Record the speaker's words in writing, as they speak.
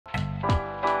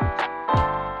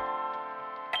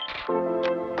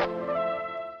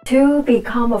To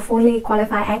become a fully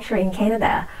qualified actuary in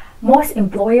Canada, most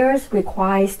employers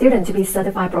require students to be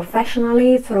certified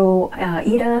professionally through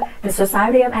either the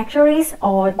Society of Actuaries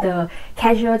or the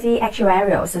Casualty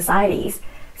Actuarial Societies.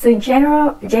 So in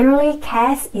generally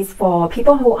CAS is for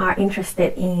people who are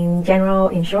interested in general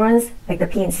insurance like the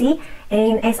P&C,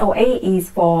 and SOA is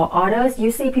for others,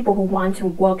 usually people who want to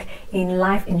work in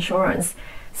life insurance.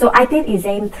 So I did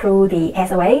exam through the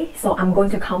SOA, so I'm going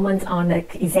to comment on the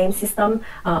exam system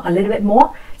a little bit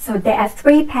more. So there are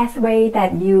 3 pathways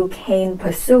that you can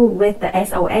pursue with the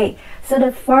SOA. So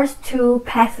the first 2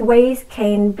 pathways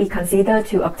can be considered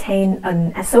to obtain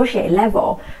an associate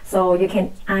level. So you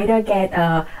can either get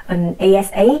an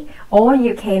ASA, or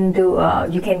you can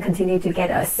continue to get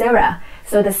a CERA.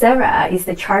 So the CERA is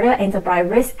the Chartered Enterprise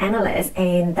Risk Analyst,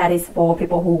 and that is for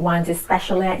people who want to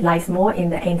specialize more in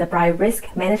the enterprise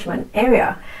risk management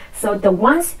area. So the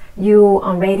once you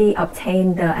already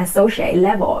obtain the associate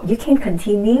level, you can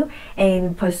continue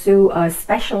and pursue a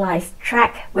specialized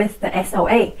track with the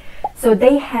SOA. So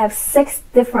they have 6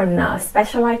 different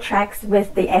specialized tracks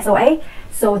with the SOA.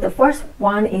 So the first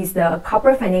one is the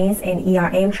Corporate Finance and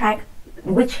ERM track,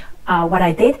 which what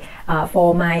I did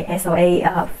for my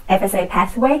SOA FSA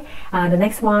pathway. The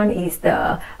next one is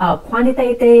the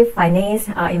quantitative finance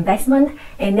investment,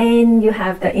 and then you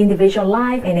have the individual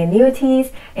life and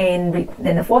annuities, and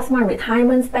then the 4th one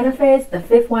retirement benefits, the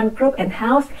 5th one group and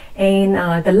health, and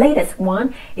the latest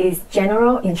one is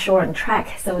general insurance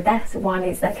track. So that one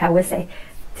is like I would say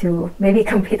to maybe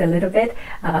compete a little bit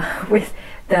with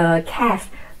the CAS,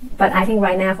 but I think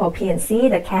right now for P&C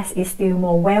the CAS is still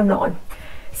more well known.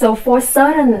 So for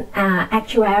certain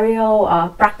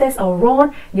actuarial practice or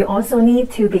role, you also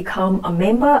need to become a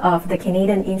member of the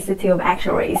Canadian Institute of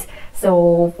Actuaries.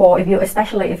 So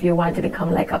especially if you want to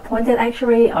become like appointed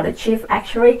actuary or the chief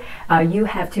actuary, you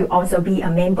have to also be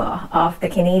a member of the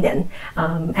Canadian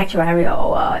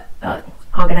actuarial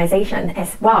organization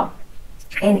as well.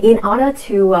 And in order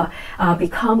to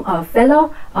become a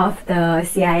fellow of the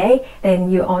CIA, then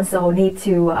you also need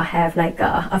to have like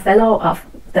a fellow of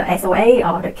the SOA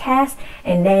or the CAS,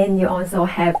 and then you also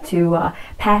have to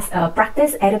pass a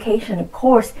practice education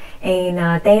course, and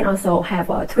then also have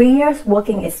 3 years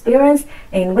working experience,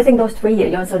 and within those 3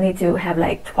 years you also need to have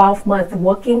like 12 months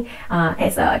working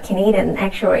as a Canadian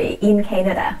actuary in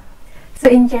Canada. So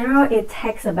in general, it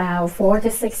takes about 4 to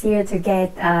 6 years to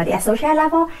get the associate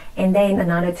level, and then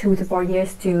another 2 to 4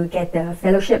 years to get the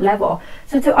fellowship level.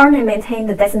 So to earn and maintain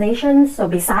the designation, so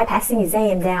besides passing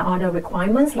exam, there are other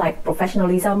requirements like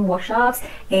professionalism workshops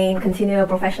and continual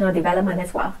professional development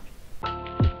as well.